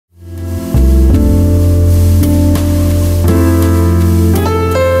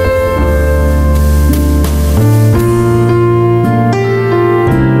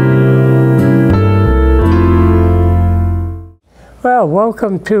Well,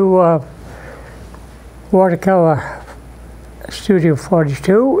 welcome to Watercolor Studio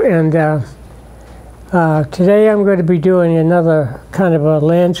 42, and today I'm going to be doing another kind of a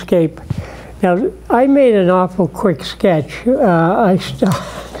landscape. Now, I made an awful quick sketch.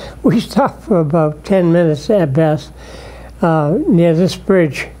 We stopped for about 10 minutes at best near this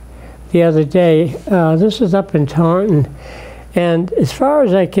bridge the other day. This is up in Taunton, and as far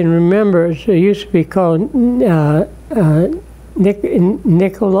as I can remember, it used to be called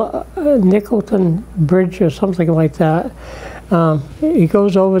Nicholton Bridge or something like that. It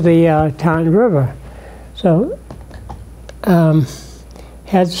goes over the Taunton River. So the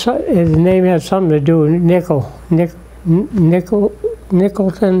name had something to do with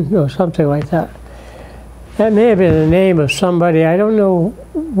Nicholton or something like that. That may have been the name of somebody. I don't know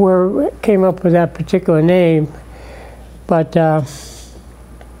where it came up with that particular name, but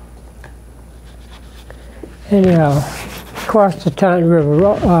anyhow, across the Taunton River,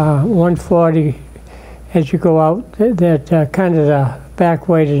 140 as you go out, that kind of the back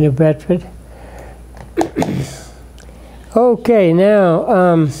way to New Bedford. Okay,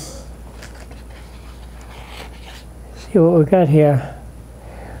 now, see what we got here.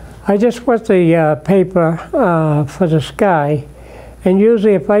 I just wet the paper for the sky, and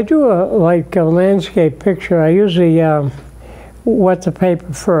usually if I do a landscape picture, I usually wet the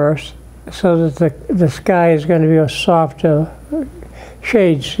paper first, so that the sky is going to be a softer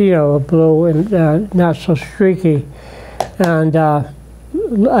shades, you know, blue and not so streaky. And I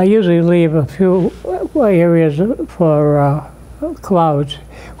usually leave a few areas for clouds,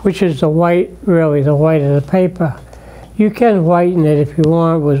 which is the white, really the white of the paper. You can whiten it if you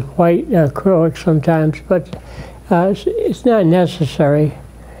want with white acrylic sometimes, but it's not necessary.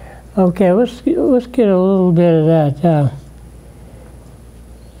 Okay, let's get a little bit of that.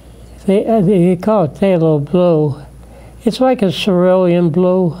 They call it phthalo blue. It's like a cerulean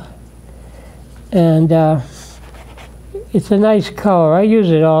blue, and it's a nice color. I use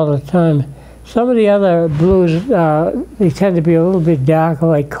it all the time. Some of the other blues, they tend to be a little bit darker,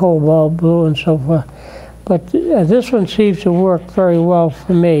 like cobalt blue and so forth. But this one seems to work very well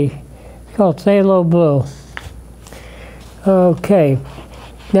for me. It's called phthalo blue. Okay.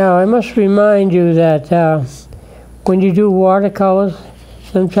 Now, I must remind you that when you do watercolors,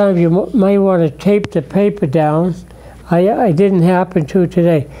 sometimes you might want to tape the paper down. I didn't happen to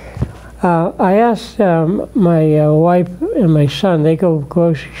today. I asked my wife and my son, they go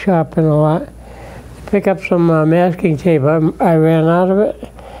grocery shopping a lot, to pick up some masking tape. I ran out of it.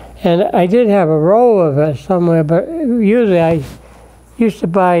 And I did have a roll of it somewhere, but usually I used to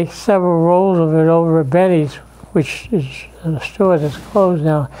buy several rolls of it over at Benny's, which is a store that's closed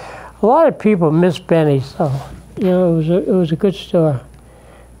now. A lot of people miss Benny's, so you know it was a good store.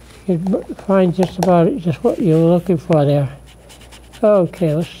 You could find just what you're looking for there.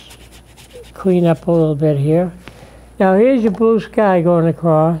 Okay, let's clean up a little bit here. Now here's your blue sky going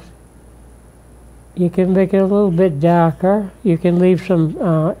across. You can make it a little bit darker. You can leave some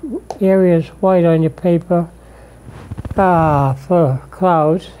areas white on your paper for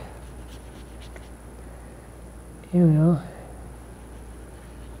clouds. You know.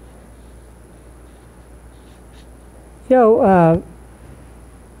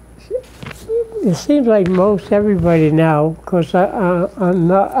 It seems like most everybody now, because I'm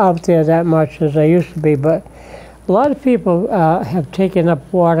not out there that much as I used to be, but a lot of people have taken up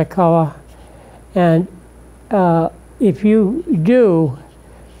watercolor. And if you do,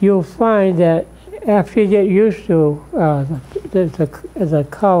 you'll find that after you get used to the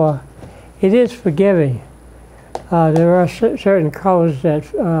color, it is forgiving. There are certain colors that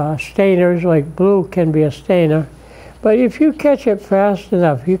stainers, like blue, can be a stainer. But if you catch it fast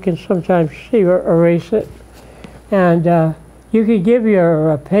enough, you can sometimes erase it. And you can give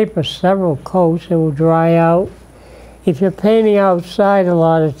your paper several coats. It will dry out. If you're painting outside, a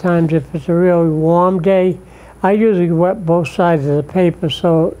lot of times, if it's a really warm day, I usually wet both sides of the paper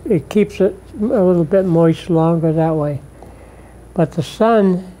so it keeps it a little bit moist longer that way. But the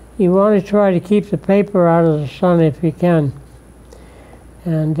sun, you want to try to keep the paper out of the sun if you can.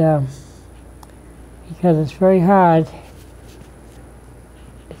 And because it's very hard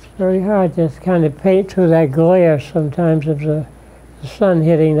to kind of paint through that glare sometimes of the sun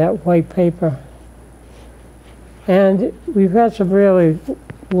hitting that white paper. And we've had some really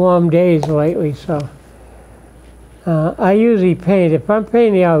warm days lately, so I usually paint. If I'm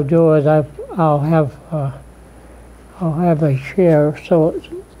painting outdoors, I'll have my chair, so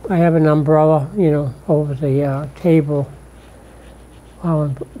I have an umbrella, you know, over the table while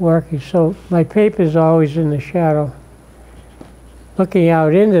I'm working. So my paper is always in the shadow, looking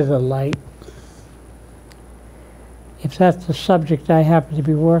out into the light. if that's the subject I happen to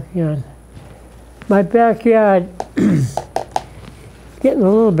be working on. My backyard getting a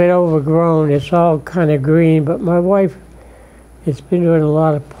little bit overgrown. It's all kind of green, but my wife has been doing a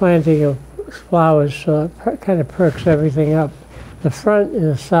lot of planting of flowers, so it kind of perks everything up. The front and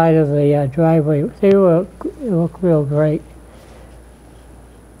the side of the driveway, they look real great.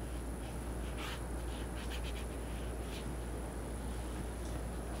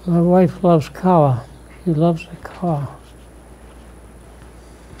 My wife loves color. She loves the color.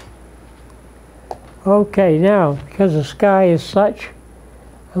 Okay, now, because the sky is such,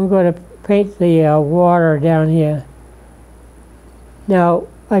 I'm going to paint the water down here. Now,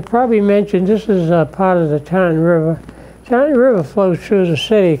 I probably mentioned this is part of the Taunton River. Taunton River flows through the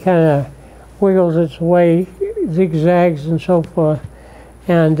city, kind of wiggles its way, zigzags and so forth.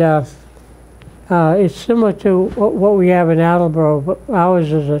 And it's similar to what we have in Attleboro, but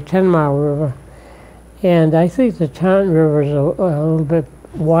ours is a 10-mile river. And I think the Taunton River is a little bit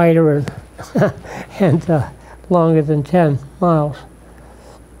wider and, and longer than 10 miles.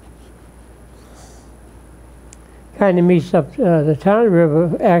 Kind of meets up, the Taunton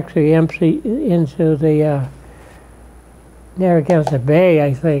River actually empties into the Narragansett Bay,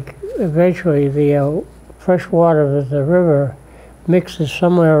 I think. Eventually the fresh water of the river mixes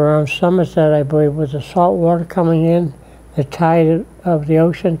somewhere around Somerset, I believe, with the salt water coming in, the tide of the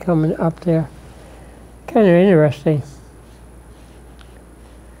ocean coming up there. Kind of interesting.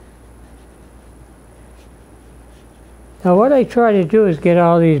 Now what I try to do is get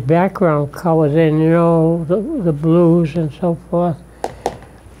all these background colors in, you know, the blues and so forth.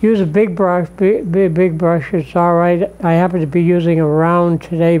 Use a big brush, big brush, it's all right. I happen to be using a round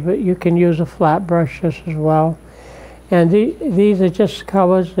today, but you can use a flat brush just as well. And these are just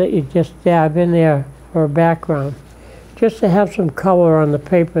colors that you just dab in there for a background. Just to have some color on the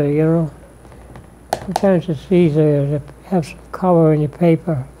paper, you know. Sometimes it's easier to have some color in your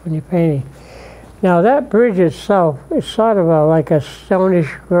paper when you're painting. Now that bridge itself is sort of like a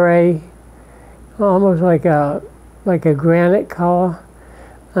stonish gray, almost like a granite color,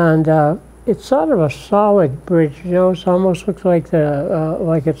 and it's sort of a solid bridge. You know, it almost looks like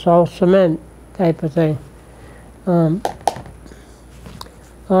like it's all cement type of thing. A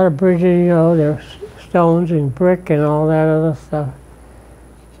lot of bridges, you know, there's stones and brick and all that other stuff.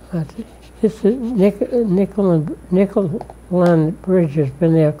 This is Nickel Bridge has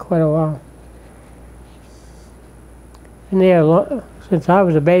been there quite a while. Been there since I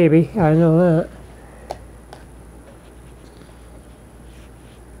was a baby, I know that.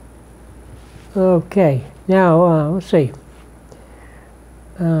 Okay, now let's see.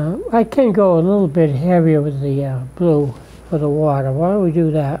 I can go a little bit heavier with the blue for the water. Why don't we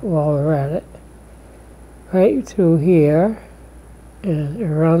do that while we're at it? Right through here and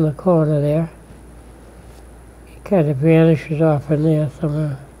around the corner there. It kind of vanishes off in there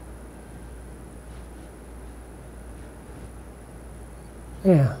somewhere.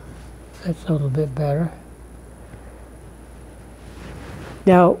 Yeah, that's a little bit better.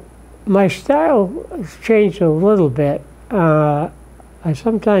 Now, my style has changed a little bit. I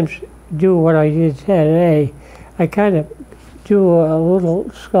sometimes do what I did today. I kind of do a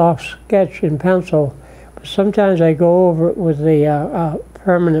little soft sketch in pencil, but sometimes I go over it with the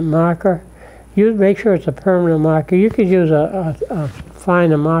permanent marker. You make sure it's a permanent marker. You could use a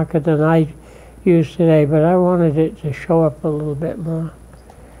finer marker than I used today, but I wanted it to show up a little bit more.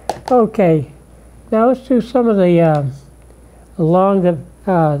 Okay, now let's do some of the along the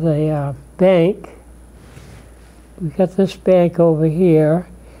bank. We've got this bank over here.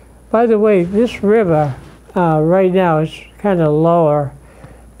 By the way, this river right now is kind of lower.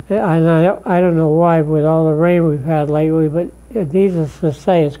 And I don't know why with all the rain we've had lately, but needless to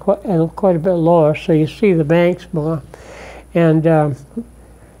say, it's quite a bit lower, so you see the banks more. And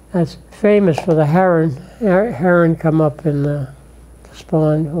that's famous for the heron. Heron come up in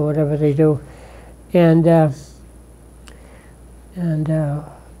spawn or whatever they do. And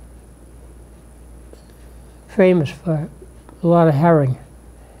famous for a lot of herring.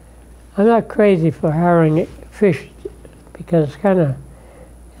 I'm not crazy for herring fish because it's kind of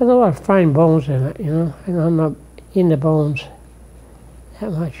has a lot of fine bones in it, you know, and I'm not in the bones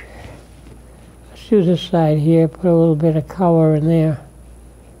that much. Let's do this side here, put a little bit of color in there.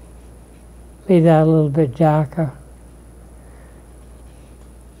 Make that a little bit darker.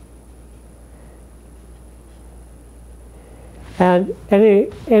 And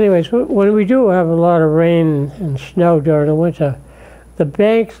anyways, when we do have a lot of rain and snow during the winter, the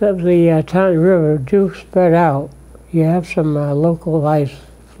banks of the Taunton River do spread out. You have some localized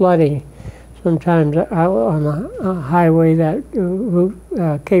flooding sometimes out on the highway, that route,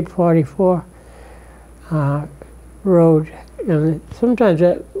 Cape 44. road, and sometimes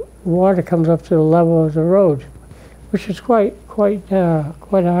that water comes up to the level of the road, which is quite a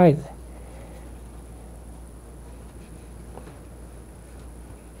height.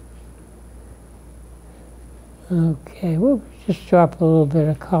 Okay, we'll just drop a little bit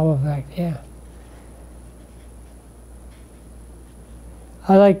of color back there.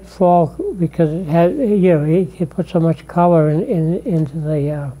 I like fall because it has, you know, you put so much color into the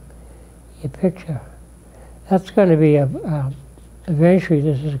your picture. That's going to be eventually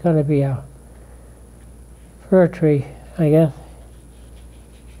this is going to be a fir tree, I guess.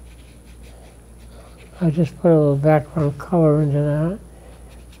 I just put a little background color into that.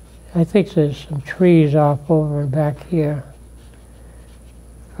 I think there's some trees off over and back here,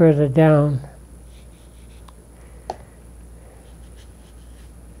 further down.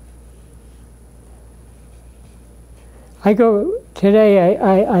 I'm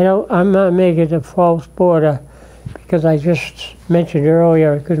not making a false border because I just mentioned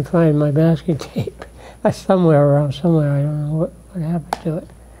earlier I couldn't find my masking tape. Somewhere, I don't know what happened to it.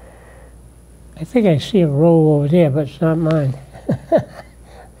 I think I see a roll over there, but it's not mine.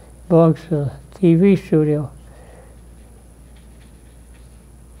 Belongs to the TV studio.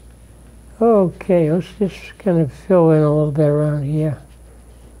 Okay, let's just kind of fill in a little bit around here.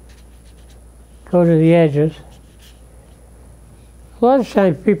 Go to the edges. A lot of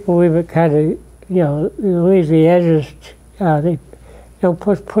times people leave it kind of, leave the edges, they don't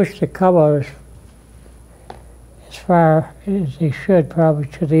push the color as far as they should probably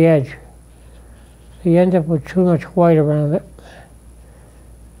to the edge. So you end up with too much white around it.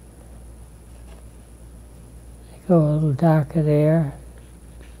 Go a little darker there,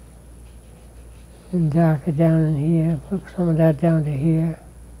 and darker down in here, put some of that down to here.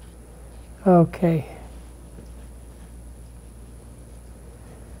 Okay.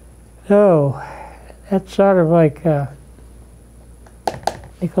 So, that's sort of like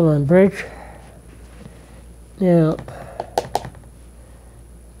nickel and bridge. Now,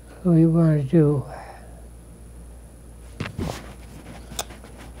 what we want to do, it's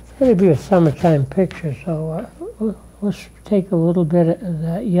going to be a summertime picture, so let's take a little bit of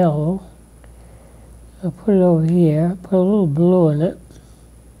that yellow. I'll put it over here, put a little blue in it.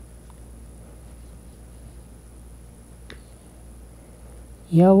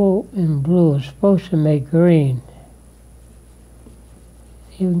 Yellow and blue is supposed to make green.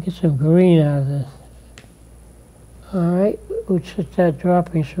 You can get some green out of this. All right, we'll just start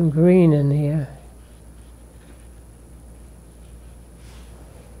dropping some green in here.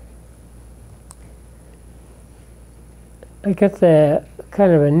 I got the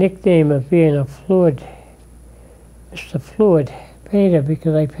kind of a nickname of being a fluid, Mr. Fluid painter,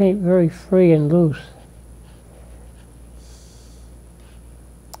 because I paint very free and loose.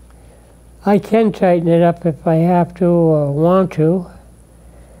 I can tighten it up if I have to or want to.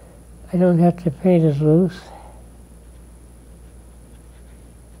 I don't have to paint as loose.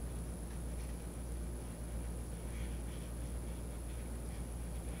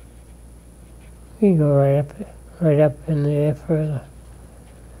 You can go right up in there further.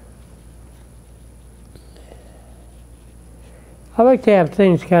 I like to have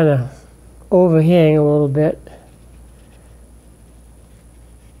things kind of overhang a little bit.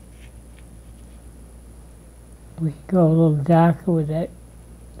 We can go a little darker with that,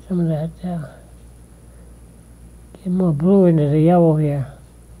 some of that, get more blue into the yellow here.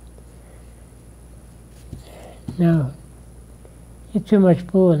 Now, get too much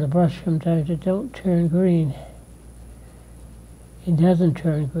blue in the brush sometimes it don't turn green. It doesn't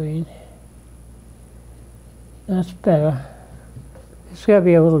turn green. That's better. It's got to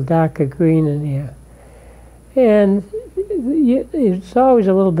be a little darker green in here. And it's always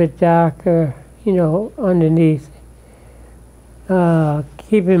a little bit darker, underneath.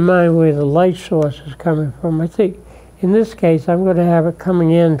 Keep in mind where the light source is coming from. I think in this case I'm going to have it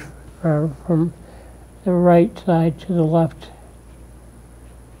coming in from the right side to the left.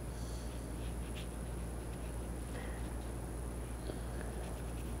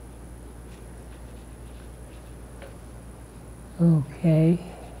 Okay.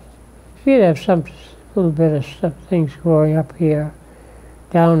 So you'd have some little bit of stuff, things growing up here,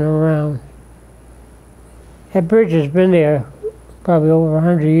 down and around. That bridge has been there probably over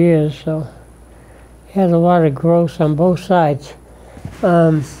 100 years, so it has a lot of growth on both sides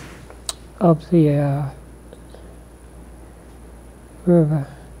of the river.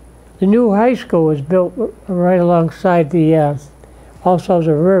 The new high school was built right alongside the also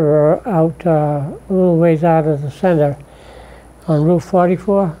the river out a little ways out of the center on Route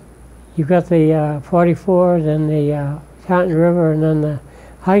 44. You've got the 44, then the Cotton River, and then the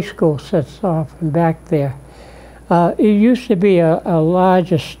high school sits off and back there. It used to be a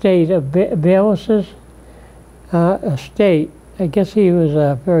large estate of Bayless's estate. I guess he was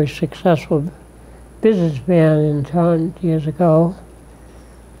a very successful businessman in town years ago.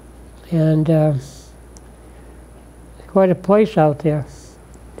 And quite a place out there.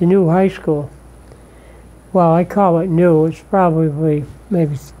 The new high school. Well, I call it new. It's probably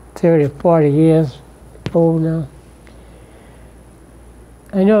maybe 30 or 40 years old now.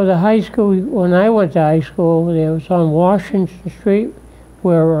 I know the high school, when I went to high school, it was on Washington Street,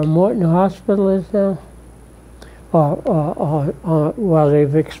 where Morton Hospital is now. Well,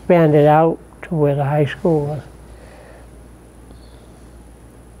 they've expanded out to where the high school was.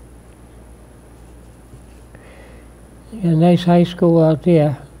 A nice high school out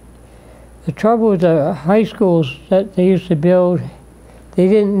there. The trouble with the high schools that they used to build, they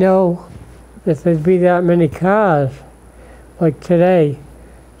didn't know that there'd be that many cars like today.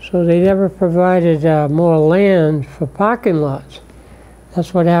 So they never provided more land for parking lots.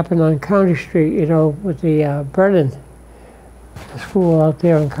 That's what happened on County Street, you know, with the Brennan school out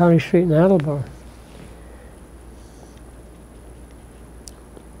there on County Street in Attleboro.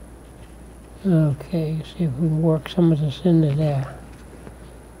 Okay, see if we can work some of this into there.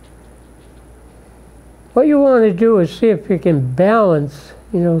 What you want to do is see if you can balance,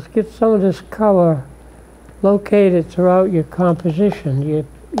 you know, get some of this color located throughout your composition, your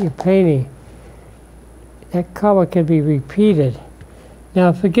painting. That color can be repeated. Now,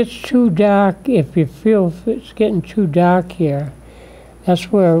 if it gets too dark, if you feel it's getting too dark here,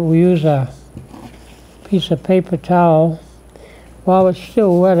 that's where we use a piece of paper towel. While it's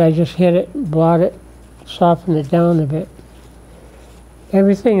still wet, I just hit it, blot it, soften it down a bit.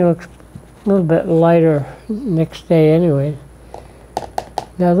 Everything looks a little bit lighter next day anyway.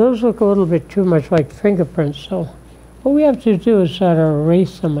 Now, those look a little bit too much like fingerprints, so what we have to do is sort of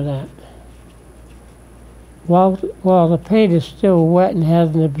erase some of that. While the paint is still wet and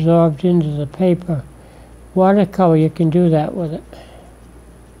hasn't absorbed into the paper, watercolor, you can do that with it.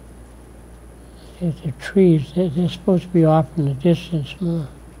 The trees, they're supposed to be off in the distance more.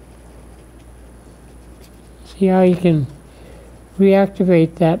 See how you can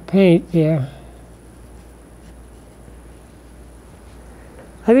reactivate that paint there.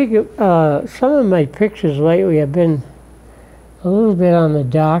 I think some of my pictures lately have been a little bit on the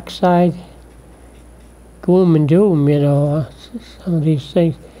dark side. Gloom and doom, you know, some of these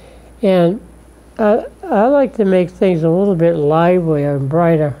things. And I like to make things a little bit livelier and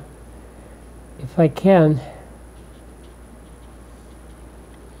brighter, if I can.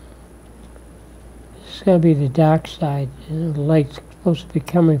 This is going to be the dark side. And the light's supposed to be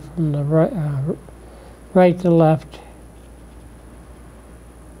coming from the right to left.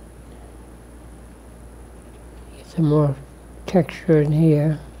 Get some more texture in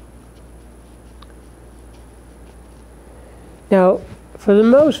here. Now, for the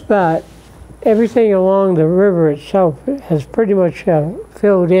most part, everything along the river itself has pretty much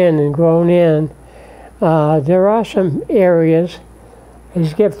filled in and grown in. There are some areas,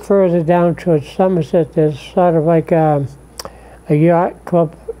 as you get further down towards Somerset, there's sort of like a yacht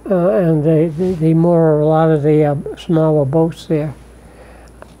club, and they moor a lot of the smaller boats there.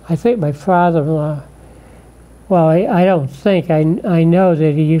 I think my father-in-law, well, I don't think, I know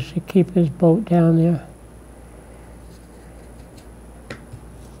that he used to keep his boat down there.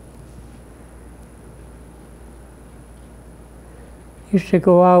 Used to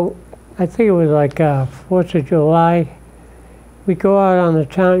go out, I think it was like 4th of July. We'd go out on the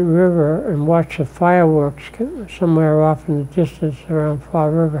Taunton River and watch the fireworks somewhere off in the distance around Fall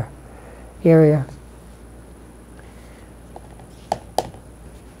River area.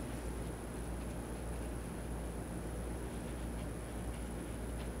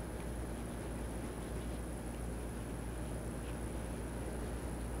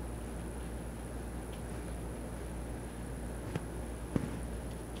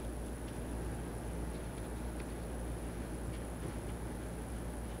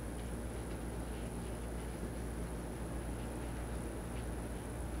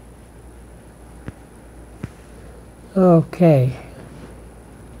 Okay,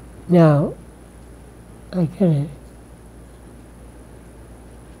 now I kind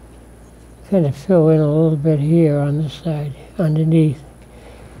of fill in a little bit here on this side, underneath.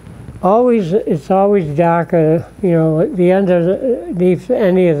 It's always darker, you know, underneath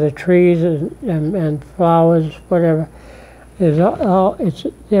any of the trees and flowers, whatever.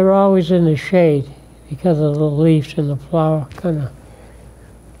 They're always in the shade because of the leaves and the flower kind of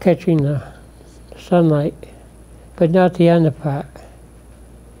catching the sunlight. But not the underpart.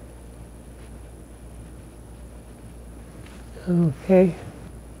 Okay.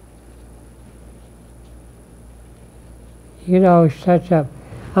 You can always touch up.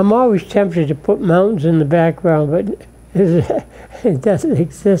 I'm always tempted to put mountains in the background, but it doesn't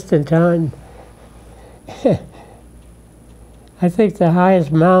exist in Taunton. I think the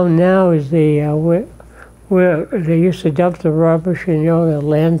highest mountain now is the where they used to dump the rubbish, the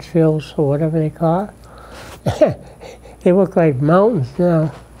landfills or whatever they call it. They look like mountains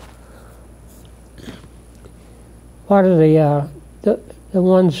now. Part of the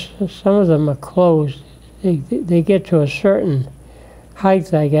ones, some of them are closed. They get to a certain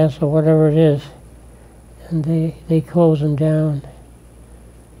height, I guess, or whatever it is, and they close them down.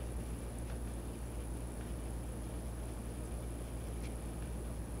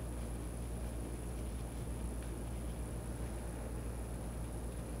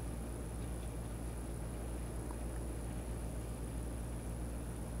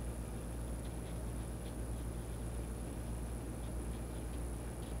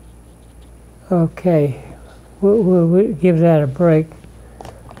 Okay, we'll give that a break.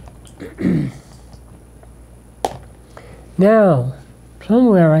 Now,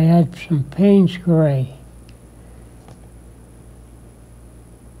 somewhere I had some Payne's gray.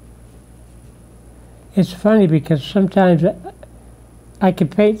 It's funny because sometimes I can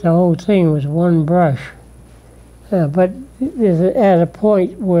paint the whole thing with one brush, but there's at a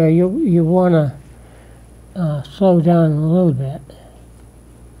point where you want to slow down a little bit.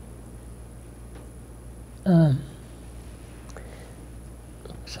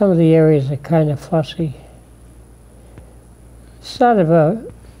 Some of the areas are kind of fussy. Sort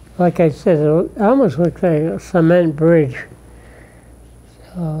of like I said, it almost looks like a cement bridge.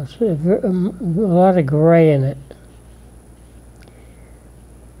 So it's a lot of gray in it.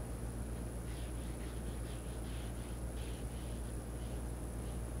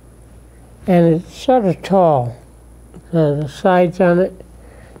 And it's sort of tall, the sides on it,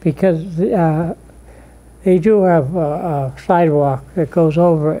 because they do have a sidewalk that goes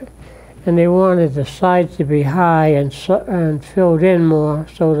over it, and they wanted the sides to be high and filled in more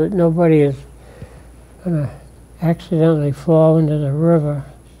so that nobody is going to accidentally fall into the river.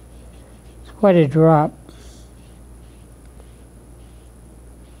 It's quite a drop.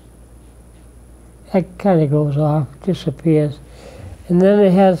 That kind of goes off, disappears. And then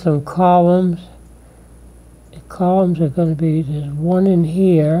it has some columns. The columns are going to be, there's one in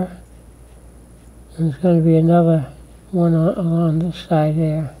here, and there's going to be another one along this side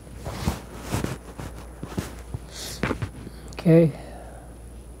there. Okay.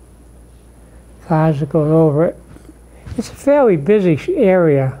 Cars are going over it. It's a fairly busy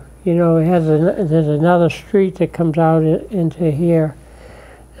area. It has there's another street that comes out into here.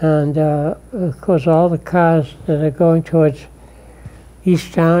 And of course all the cars that are going towards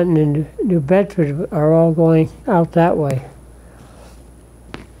East Taunton and New Bedford are all going out that way.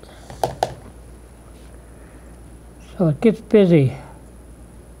 So it gets busy.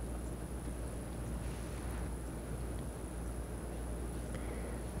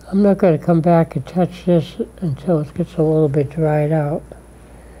 I'm not going to come back and touch this until it gets a little bit dried out.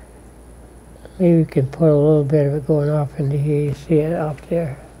 Maybe we can put a little bit of it going off into here. You see it up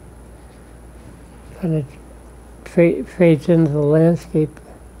there. Kind of fades into the landscape.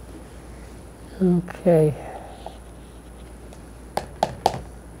 Okay.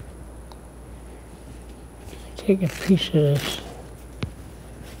 Take a piece of this.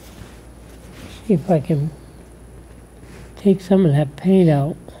 See if I can take some of that paint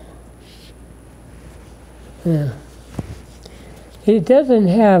out. Yeah. It doesn't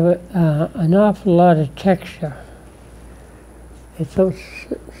have an awful lot of texture. It's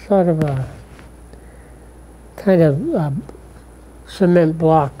sort of a kind of cement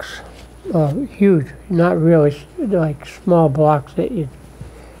blocks, huge, not really like small blocks that you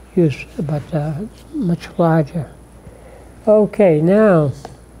use, but much larger. Okay, now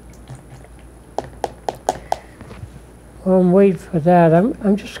while I'm waiting for that,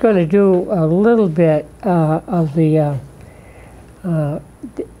 I'm just going to do a little bit of the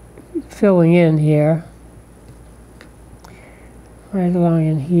filling in here, right along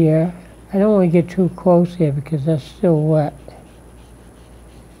in here. I don't want to get too close here because that's still wet.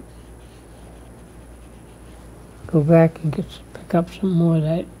 Go back and pick up some more of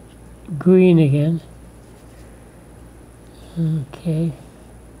that green again. Okay.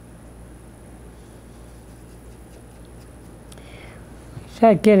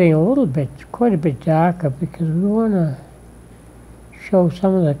 Start getting a little bit, quite a bit darker because we want to show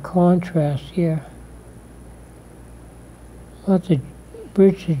some of the contrast here. Let the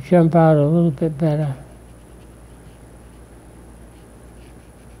bridge to jump out a little bit better.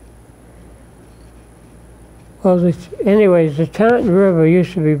 Well, anyways, the Taunton River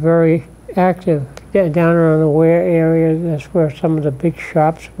used to be very active down around the Ware area. That's where some of the big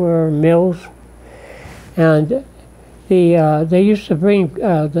shops were, mills. And they used to bring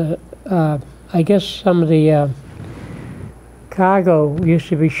I guess some of the cargo used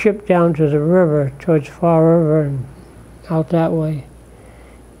to be shipped down to the river, towards Fall River and out that way,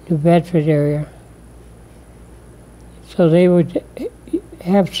 New Bedford area. So they would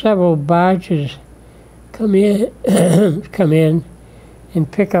have several barges come in,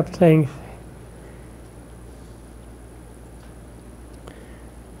 and pick up things.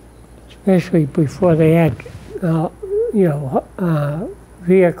 Especially before they had,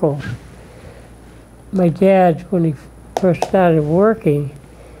 vehicles. My dad, when he first started working,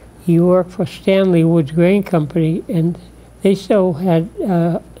 he worked for Stanley Woods Grain Company, and they still had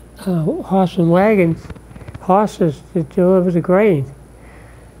horse and wagons, horses to deliver the grain.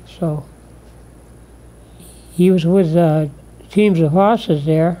 So he was with teams of horses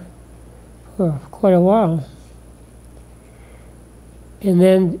there for quite a while. And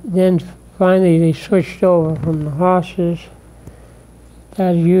then finally they switched over from the horses,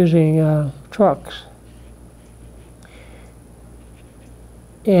 started using trucks.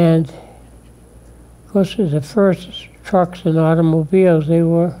 And of course, the first trucks and automobiles, they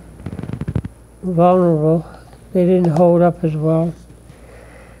were vulnerable. They didn't hold up as well.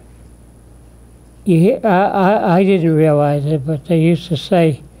 I didn't realize it, but they used to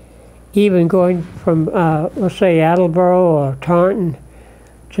say, even going from, let's say, Attleboro or Taunton,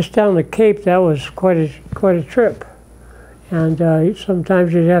 just down the Cape, that was quite a trip. And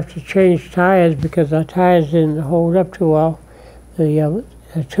sometimes you'd have to change tires because the tires didn't hold up too well, the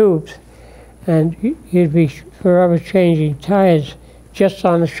tubes. And you'd be forever changing tires just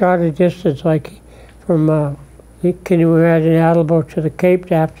on a shorter distance, like from, can you imagine Attleboro to the Cape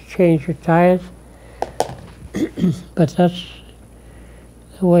to have to change your tires? But that's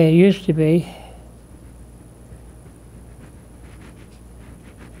the way it used to be.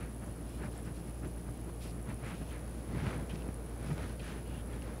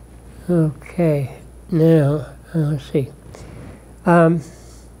 Okay, now let's see.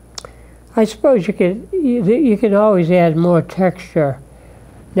 I suppose you can always add more texture.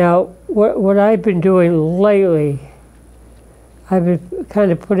 Now, what I've been doing lately, I've been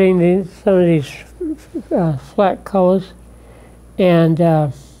kind of putting in some of these flat colors and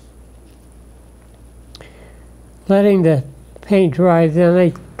letting the paint dry. Then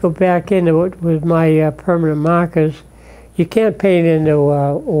I go back into it with my permanent markers. You can't paint into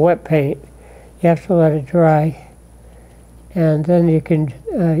wet paint. You have to let it dry, and then you can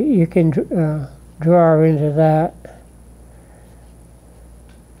draw into that.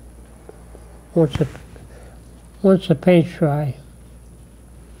 Once the paint's dry.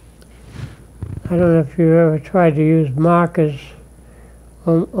 I don't know if you've ever tried to use markers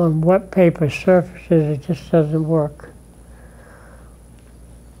on wet paper surfaces. It just doesn't work.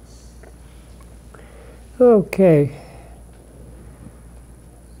 Okay.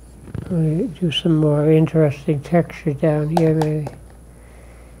 Let me do some more interesting texture down here, maybe.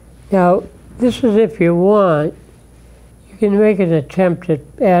 Now, this is if you want. You can make an attempt at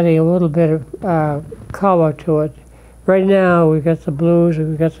adding a little bit of color to it. Right now, we've got the blues,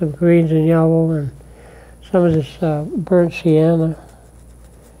 we've got some greens and yellow, and some of this burnt sienna.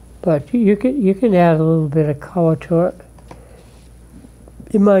 But you can add a little bit of color to it.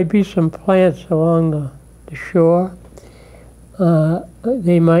 There might be some plants along the shore.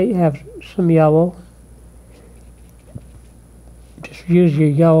 They might have some yellow. Just use your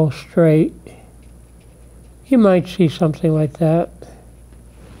yellow straight. You might see something like that.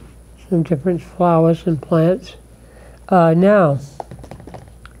 Some different flowers and plants. Now,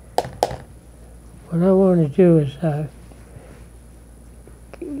 what I want to do is,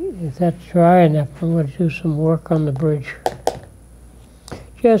 if that's dry enough, I'm going to do some work on the bridge.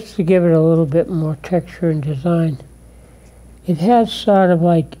 Just to give it a little bit more texture and design. It has sort of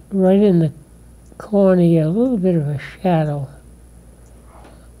like right in the corner here, a little bit of a shadow.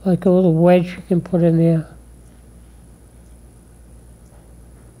 Like a little wedge you can put in there.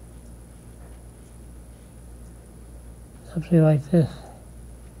 Something like this.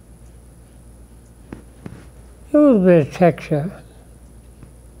 A little bit of texture.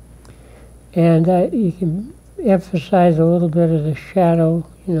 And you can emphasize a little bit of the shadow,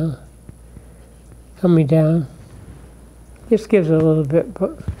 coming down. This gives it a little bit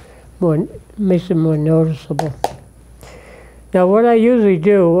more, makes it more noticeable. Now what I usually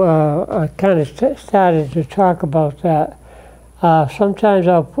do, I kind of started to talk about that. Sometimes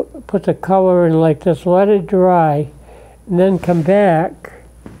I'll put the color in like this, let it dry, and then come back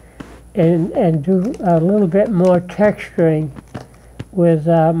and do a little bit more texturing with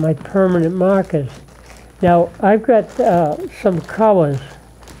my permanent markers. Now, I've got some colors,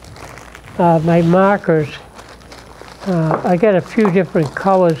 my markers. I got a few different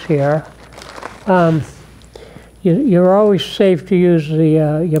colors here. You're always safe to use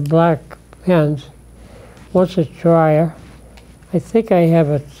your black pens once it's drier. I think I have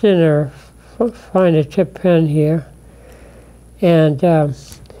a thinner, finer tip pen here, and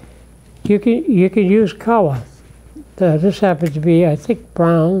you can use color. This happens to be, I think,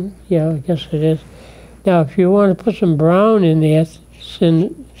 brown. Yeah, I guess it is. Now, if you want to put some brown in there,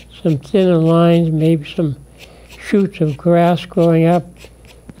 some thinner lines, maybe some shoots of grass growing up,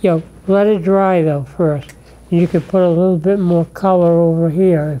 let it dry though first. And you can put a little bit more color over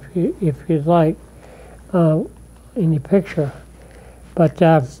here if you'd like in your picture. But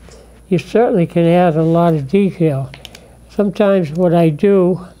you certainly can add a lot of detail. Sometimes what I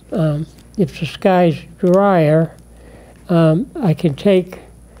do, if the sky's drier, I can take,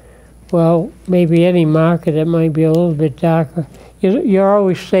 well, maybe any marker that might be a little bit darker. You're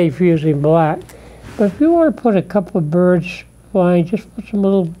always safe using black. But if you want to put a couple of birds flying, just put some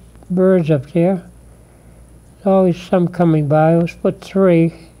little birds up there. There's always some coming by. Let's put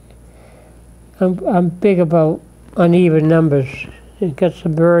 3. I'm big about uneven numbers. And get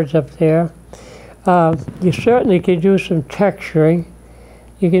some birds up there. You certainly can do some texturing.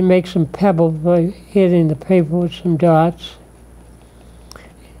 You can make some pebbles by hitting the paper with some dots.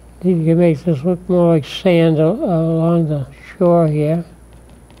 You can make this look more like sand along the shore here.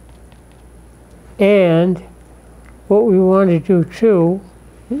 And what we want to do too,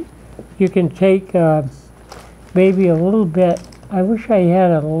 you can take maybe a little bit, I wish I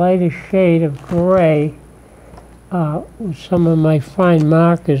had a lighter shade of gray with some of my fine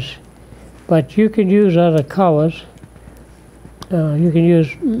markers, but you can use other colors. You can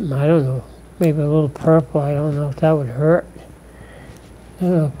use, I don't know, maybe a little purple. I don't know if that would hurt.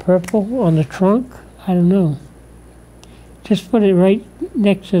 Purple on the trunk? I don't know. Just put it right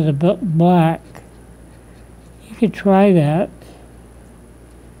next to the black. You could try that.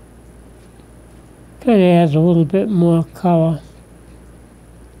 Kind of adds a little bit more color.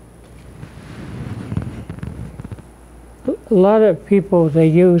 A lot of people, they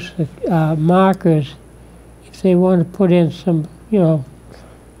use markers if they want to put in some,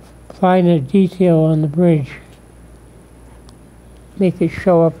 finer detail on the bridge. Make it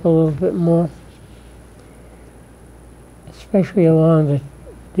show up a little bit more, especially along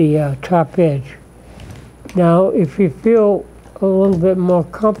the top edge. Now, if you feel a little bit more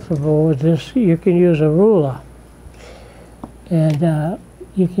comfortable with this, you can use a ruler, and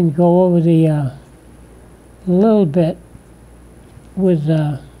you can go over the a little bit with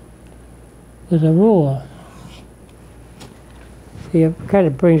a ruler. See, it kind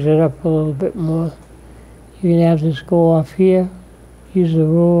of brings it up a little bit more. You can have this go off here, use the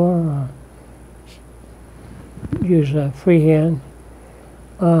ruler, or use a freehand.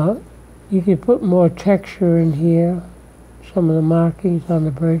 You can put more texture in here, some of the markings on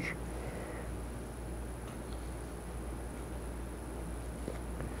the bridge.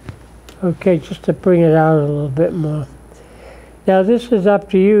 Okay, just to bring it out a little bit more. Now this is up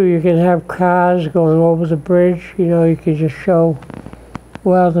to you. You can have cars going over the bridge. You can just show,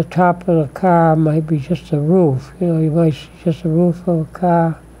 well, the top of the car might be just a roof. You might see just a roof of a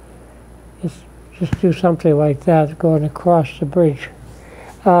car. Just do something like that going across the bridge.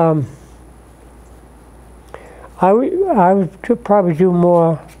 I would probably do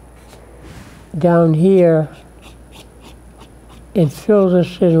more down here and fill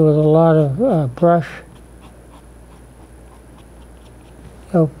this in with a lot of brush.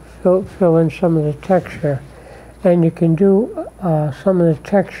 Fill in some of the texture. And you can do some of the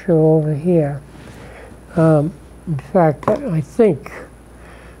texture over here. In fact, I think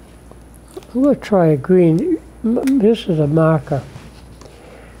I'm going to try a green. This is a marker.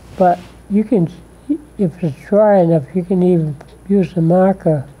 But you can, if it's dry enough, you can even use the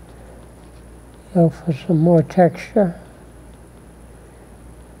marker for some more texture.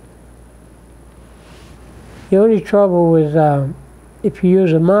 The only trouble with if you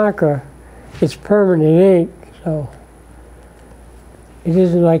use a marker, it's permanent ink, so it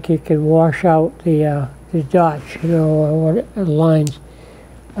isn't like you can wash out the dots, or lines,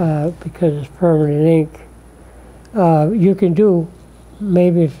 because it's permanent ink. You can do,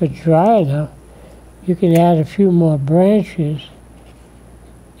 maybe if it's dry enough, you can add a few more branches,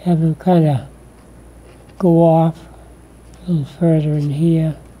 have them kind of go off a little further in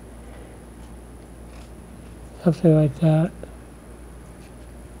here, something like that.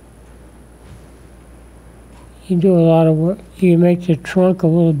 You can do a lot of work. You can make the trunk a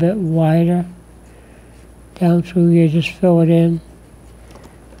little bit wider down through here, just fill it in.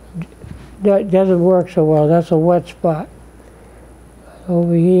 that doesn't work so well. That's a wet spot.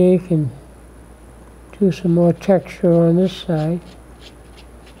 Over here you can do some more texture on this side.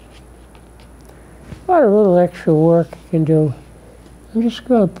 A lot of little extra work you can do. I'm just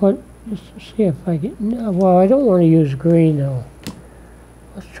going to put, just to see if I can, no, well, I don't want to use green though.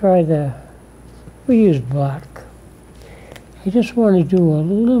 Let's try we use black. I just want to do a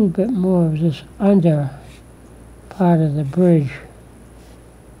little bit more of this under part of the bridge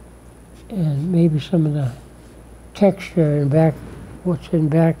and maybe some of the texture in back, what's in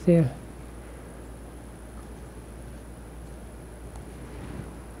back there.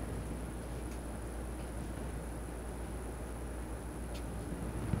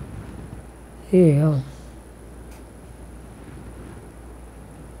 There you go.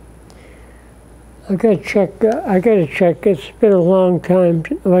 I gotta check. It's been a long time,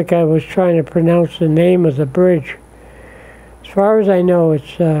 like I was trying to pronounce the name of the bridge. As far as I know,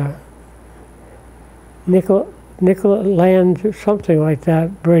 it's Nicolet Land or something like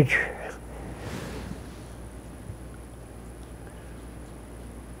that bridge.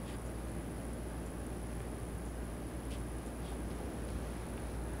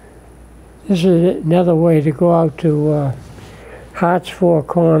 This is another way to go out to Hart's Four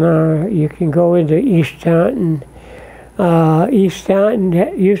Corner. You can go into East Taunton. East Taunton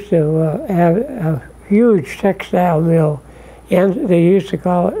used to have a huge textile mill, and they used to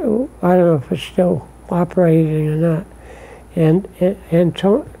call it, I don't know if it's still operating or not, and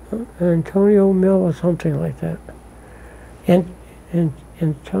Antonio Mill or something like that.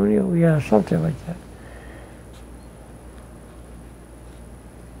 Antonio, yeah, something like that.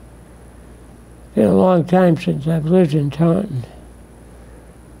 It's been a long time since I've lived in Taunton.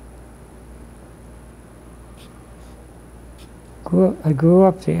 I grew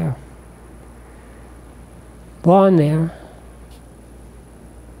up there, born there.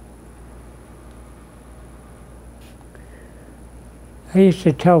 I used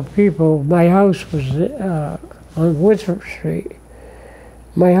to tell people my house was on Winthrop Street.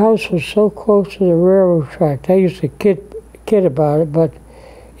 My house was so close to the railroad track. I used to kid about it, but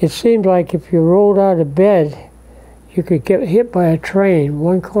it seemed like if you rolled out of bed, you could get hit by a train.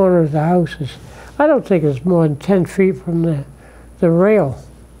 One corner of the house is, I don't think it's more than 10 feet from the rail,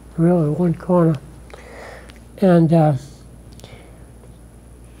 really, one corner. And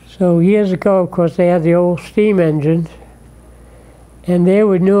so years ago, of course, they had the old steam engines, and they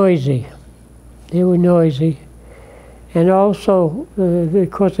were noisy. They were noisy. And also,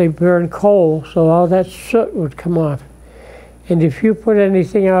 of course, they burned coal, so all that soot would come off. And if you put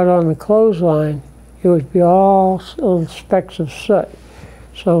anything out on the clothesline, it would be all little specks of soot,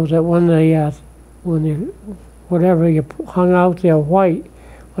 so that when whatever you hung out there white,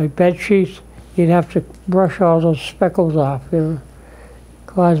 like bed sheets, you'd have to brush all those speckles off, you know,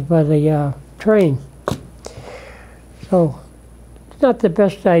 caused by the train. So it's not the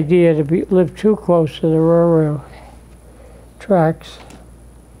best idea to live too close to the railroad tracks.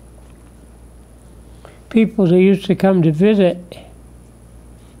 People that used to come to visit,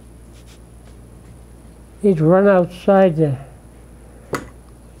 they'd run outside to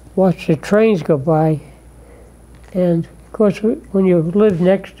watch the trains go by. And of course, when you live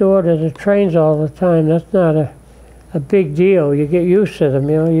next door to the trains all the time, that's not a big deal. You get used to them,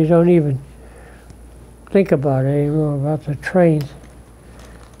 you know, you don't even think about it anymore, about the trains.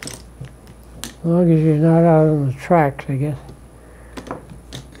 As long as you're not out on the tracks, I guess.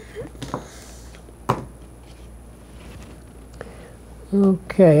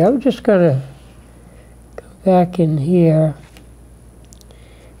 Okay, I'm just gonna go back in here.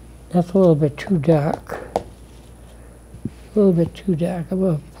 That's a little bit too dark. A little bit too dark. I'm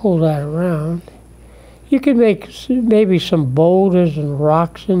gonna pull that around. You can make maybe some boulders and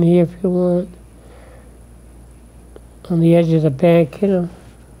rocks in here if you want. On the edge of the bank, you know.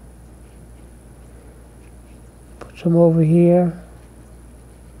 Put some over here.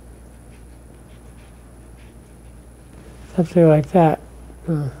 Something like that,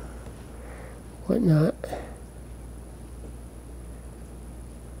 whatnot.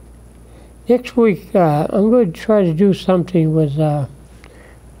 Next week, I'm going to try to do something with some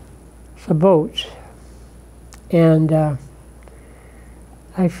boats. And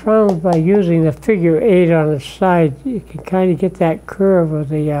I found by using the figure 8 on the side, you can kind of get that curve of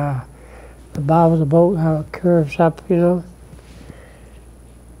the bow of the boat, how it curves up, you know.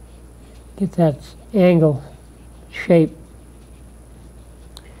 Get that angle shape.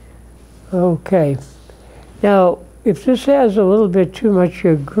 Okay, now if this has a little bit too much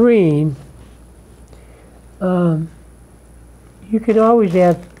of green, you can always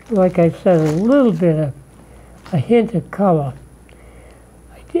add, like I said, a little bit of a hint of color.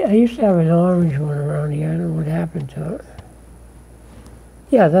 I I used to have an orange one around here. I don't know what happened to it.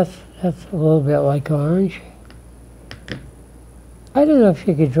 Yeah, that's a little bit like orange. I don't know if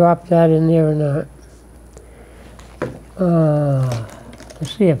you could drop that in there or not.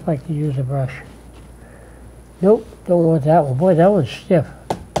 Let's see if I can use a brush. Nope, don't want that one. Boy, that one's stiff.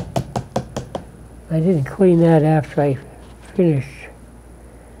 I didn't clean that after I finished.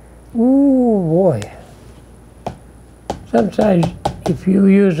 Ooh, boy. Sometimes if you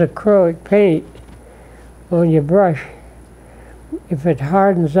use acrylic paint on your brush, if it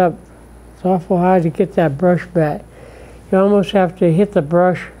hardens up, it's awful hard to get that brush back. You almost have to hit the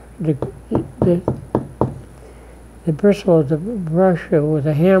brush, the bristle of the brush with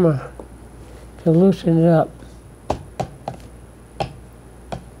a hammer to loosen it up.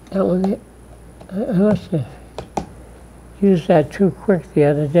 That one, I must have used that too quick the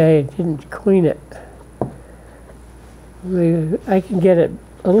other day. I didn't clean it. Maybe I can get it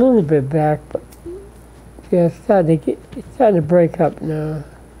a little bit back, but yeah, it's starting to break up now.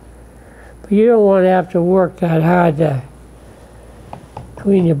 But you don't want to have to work that hard to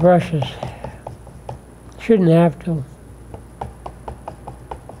clean your brushes. Shouldn't have to.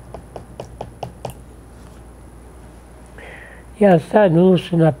 Yeah, it's starting to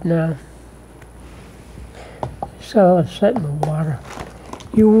loosen up now. So it's set in the water.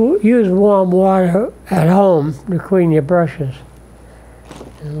 You use warm water at home to clean your brushes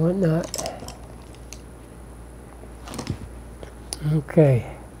and whatnot. Okay.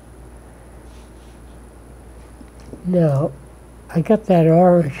 Now, I got that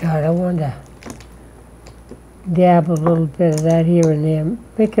orange out. I want to dab a little bit of that here and there.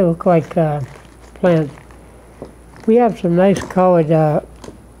 Make it look like plant. We have some nice colored, what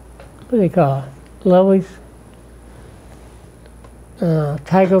do they call it? Lilies?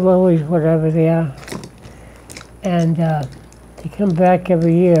 Tiger lilies, whatever they are. And they come back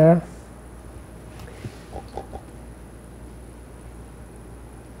every year.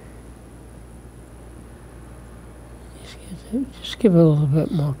 Just give it a little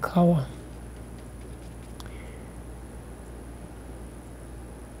bit more color.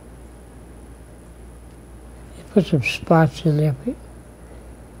 Put some spots in there.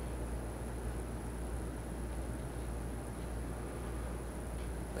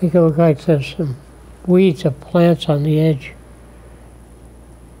 Make it look like there's some weeds or plants on the edge.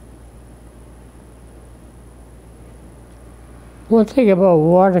 One thing about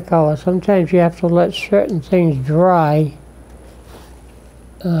watercolor, sometimes you have to let certain things dry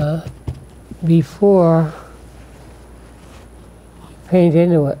before you paint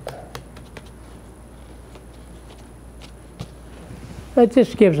into it. That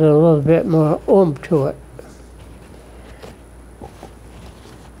just gives it a little bit more oomph to it.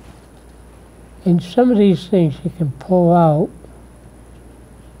 And some of these things you can pull out.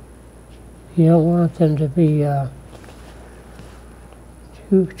 You don't want them to be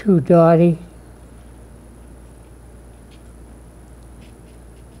too dotty.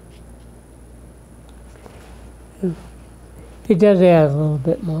 It does add a little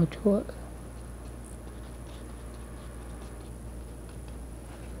bit more to it.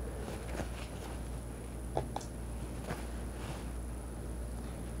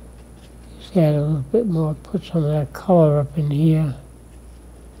 Just add a little bit more, put some of that color up in here.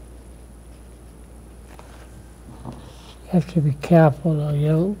 You have to be careful though, you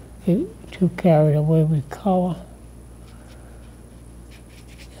don't get too carried away with color.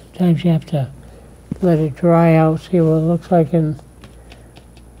 Sometimes you have to let it dry out, see what it looks like in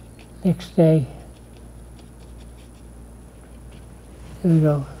next day. There we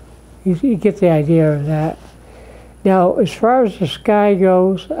go. You get the idea of that. Now, as far as the sky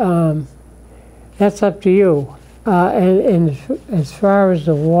goes, that's up to you. And as far as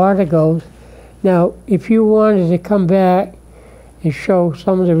the water goes, now, if you wanted to come back and show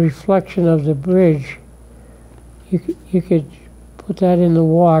some of the reflection of the bridge, you could put that in the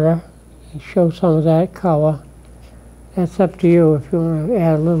water and show some of that color. That's up to you if you want to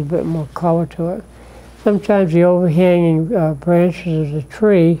add a little bit more color to it. Sometimes the overhanging branches of the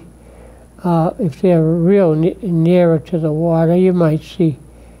tree, if they're real nearer to the water, you might see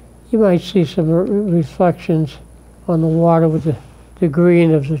some reflections on the water with the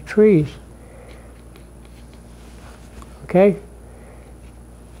green of the trees. Okay?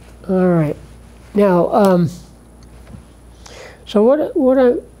 All right. Now, so what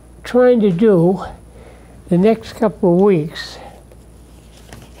I'm trying to do the next couple of weeks,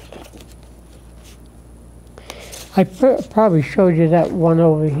 I probably showed you that one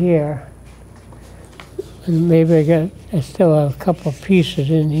over here, and maybe I still have a couple of pieces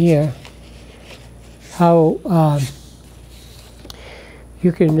in here. How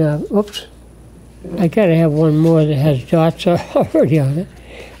you can, oops, I gotta have one more that has dots already on it.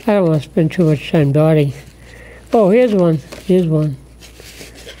 I don't want to spend too much time dotting. Oh, here's one. Here's one.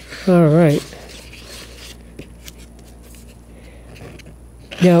 All right.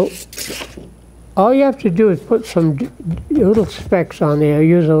 Now, all you have to do is put some little specks on there.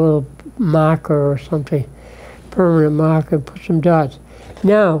 Use a little marker or something, permanent marker, and put some dots.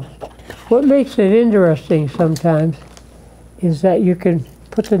 Now, what makes it interesting sometimes is that you can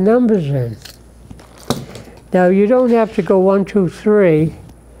put the numbers in. Now, you don't have to go 1, 2, 3.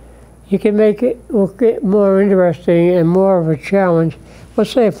 You can make it look more interesting and more of a challenge.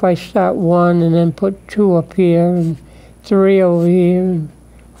 Let's say if I start 1 and then put 2 up here and 3 over here and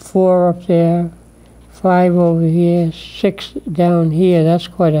 4 up there, 5 over here, 6 down here. That's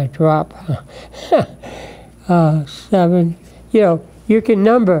quite a drop. 7. You know, you can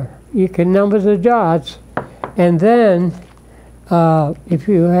number the dots, and then if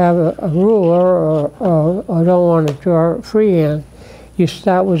you have a ruler or don't want to draw it freehand, you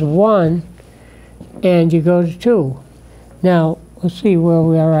start with 1 and you go to 2. Now, let's see where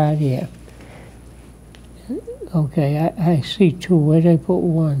we are at here. Okay, I see 2. Where did I put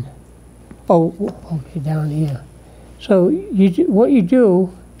 1? Oh, okay, down here. So what you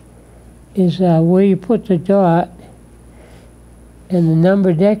do is where you put the dot and the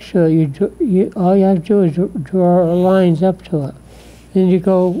number next to it, all you have to do is draw lines up to it. Then you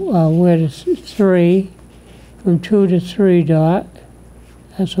go where the 3, from 2 to 3 dot.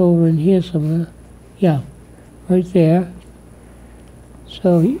 That's over in here somewhere. Yeah, right there.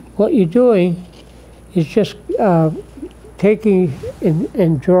 So what you're doing is just taking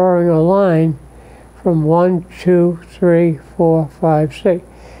and drawing a line from 1, 2, 3, 4, 5, 6,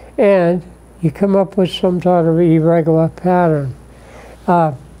 and you come up with some sort of irregular pattern.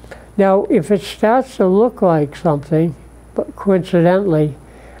 Now, if it starts to look like something, but coincidentally,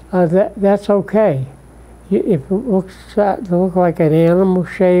 that's okay. If it starts to look like an animal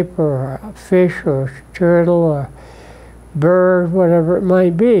shape or a fish or a turtle or bird, whatever it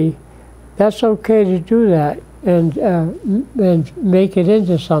might be, that's okay to do that and make it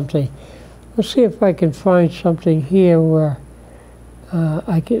into something. Let's see if I can find something here where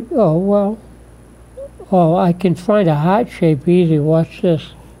I can, I can find a heart shape easy. Watch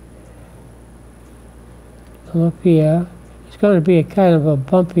this. Come up here. It's going to be a kind of a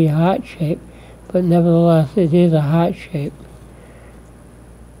bumpy heart shape, but nevertheless it is a heart shape.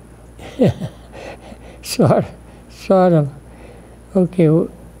 sort of. Okay,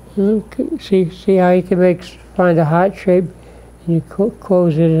 see how you can find a heart shape and you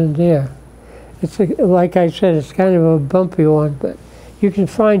close it in there. It's like I said, it's kind of a bumpy one, but you can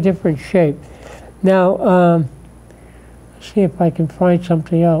find different shapes. Now, let's see if I can find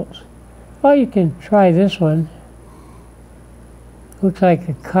something else. Well, you can try this one. Looks like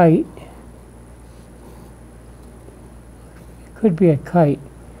a kite. It could be a kite.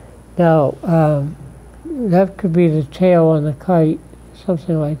 Now, that could be the tail on the kite,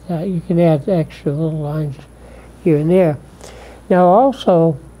 something like that. You can add extra little lines here and there. Now,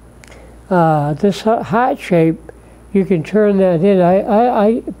 also, this heart shape, you can turn that in.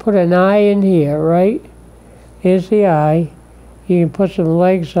 I put an eye in here, right? Here's the eye. You can put some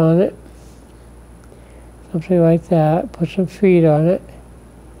legs on it, something like that. Put some feet on it,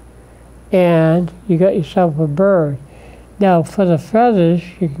 and you got yourself a bird. Now, for the feathers,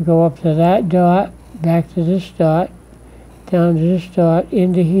 you can go up to that dot, back to this dot, down to this dot,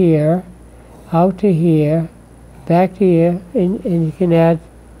 into here, out to here, back to here, and you can add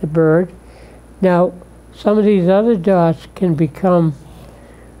the bird. Now, some of these other dots can become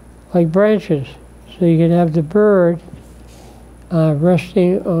like branches. So you can have the bird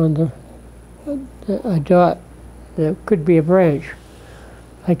resting on a dot that could be a branch.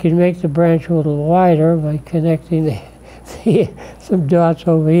 I can make the branch a little wider by connecting some dots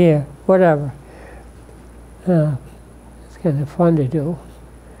over here, whatever. It's kind of fun to do.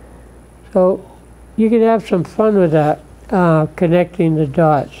 So you can have some fun with that, connecting the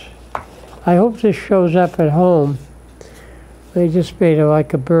dots. I hope this shows up at home. They just made it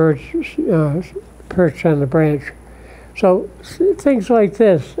like a bird perched on the branch. So things like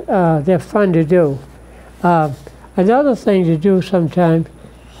this, they're fun to do. Another thing to do sometimes,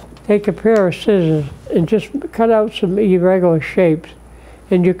 take a pair of scissors and just cut out some irregular shapes.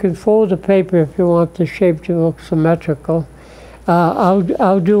 And you can fold the paper if you want the shape to look symmetrical.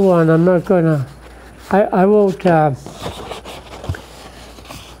 I'll do one. I'm not gonna. I won't.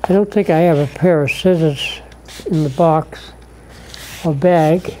 I don't think I have a pair of scissors in the box or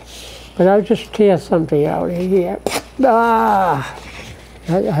bag, but I'll just tear something out of here. I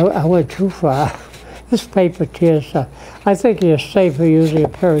went too far. this paper tears stuff. I think you're safer using a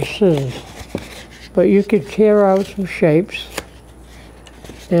pair of scissors. But you could tear out some shapes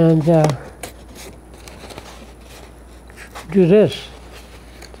and do this.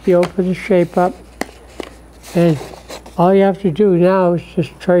 You open the shape up, and all you have to do now is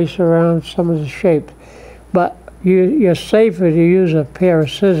just trace around some of the shape. But you're safer to use a pair of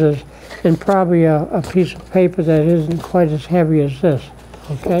scissors and probably a piece of paper that isn't quite as heavy as this,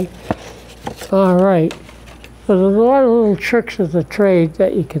 okay? All right, so there's a lot of little tricks of the trade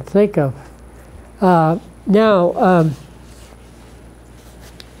that you can think of. Now,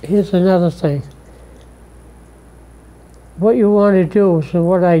 here's another thing. What you want to do, so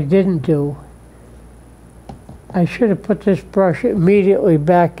what I didn't do, I should have put this brush immediately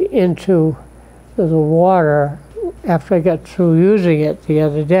back into the water after I got through using it the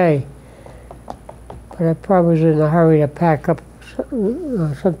other day. But I probably was in a hurry to pack up.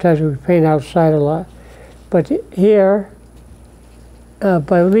 Sometimes we paint outside a lot. But here,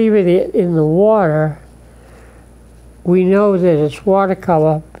 by leaving it in the water, we know that it's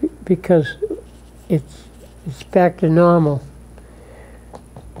watercolor because it's back to normal.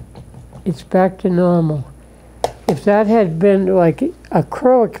 It's back to normal. If that had been like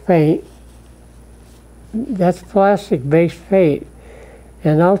acrylic paint, that's plastic-based paint.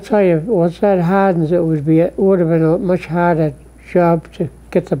 And I'll tell you, once that hardens, it would have been a much harder job to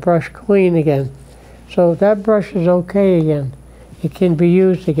get the brush clean again. So that brush is okay again. It can be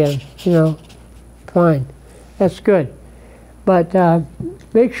used again, you know, fine. That's good. But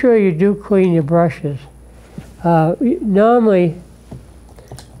make sure you do clean your brushes. Normally,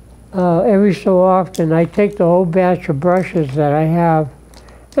 every so often, I take the whole batch of brushes that I have,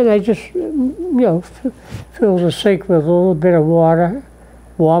 and I just, you know, fill the sink with a little bit of water,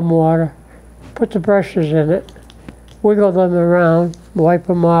 warm water, put the brushes in it, wiggle them around, wipe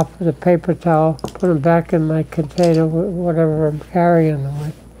them off with a paper towel, put them back in my container, whatever I'm carrying them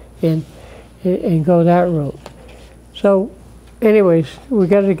with, and go that route. So, anyways, we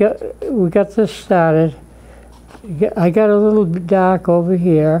got this started. I got a little bit dark over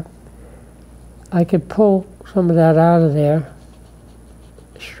here. I could pull some of that out of there,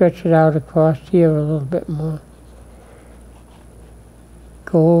 stretch it out across here a little bit more.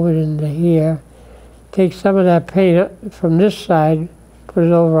 Go over into here. Take some of that paint from this side, put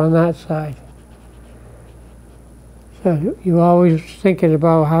it over on that side. So you're always thinking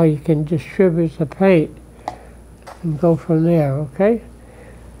about how you can distribute the paint and go from there, okay?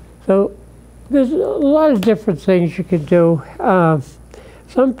 So there's a lot of different things you can do.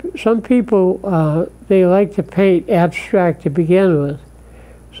 Some people, they like to paint abstract to begin with.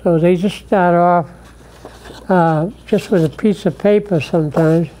 So they just start off just with a piece of paper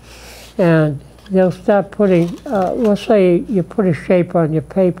sometimes, and they'll start putting, let's say you put a shape on your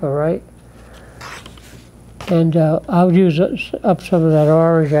paper, right? And I'll use up some of that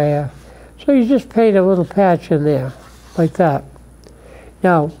orange I have. So you just paint a little patch in there, like that.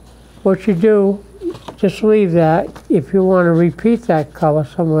 Now, what you do, just leave that. If you want to repeat that color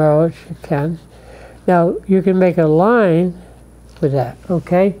somewhere else, you can. Now, you can make a line with that,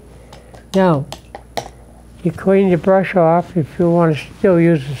 okay? Now, you clean your brush off. If you want to still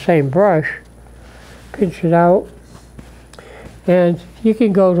use the same brush, pinch it out, and you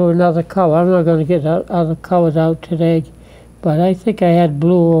can go to another color. I'm not going to get other colors out today, but I think I had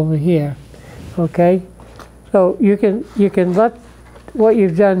blue over here, okay? So you can let what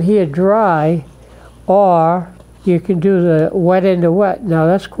you've done here dry, or you can do the wet into wet. Now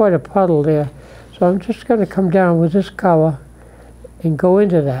that's quite a puddle there. So I'm just going to come down with this color and go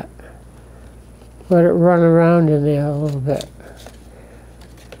into that. Let it run around in there a little bit.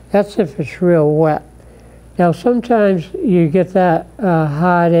 That's if it's real wet. Now sometimes you get that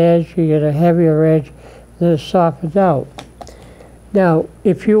hard edge, you get a heavier edge, then it softens out. Now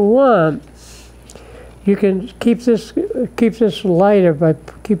if you want, you can keep this lighter by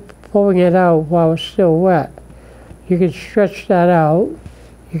keep pulling it out while it's still wet. You can stretch that out.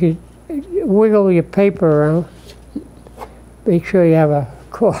 You can wiggle your paper around. Make sure you have a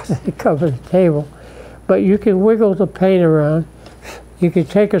cloth that covers the table. But you can wiggle the paint around. You can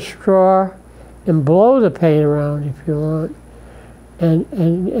take a straw and blow the paint around if you want,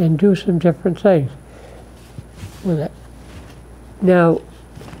 and do some different things with it. Now,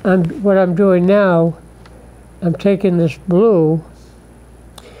 what I'm doing now, I'm taking this blue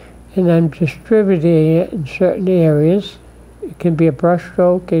and I'm distributing it in certain areas. It can be a brush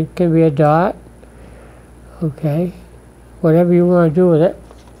stroke, it can be a dot, okay, whatever you want to do with it.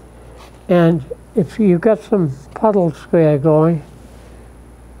 And if you've got some puddle square going,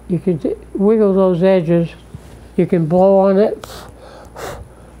 you can wiggle those edges. You can blow on it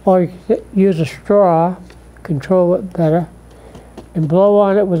Or you can use a straw, control it better, and blow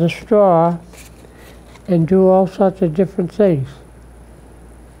on it with a straw and do all sorts of different things.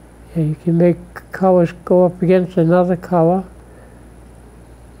 And you can make colors go up against another color.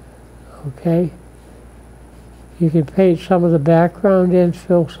 Okay. You can paint some of the background in,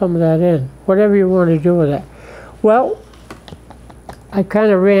 fill some of that in. Whatever you want to do with that. Well, I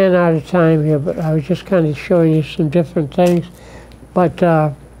kind of ran out of time here, but I was just kind of showing you some different things.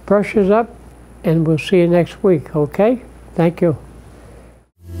 But brushes up, and we'll see you next week, okay? Thank you.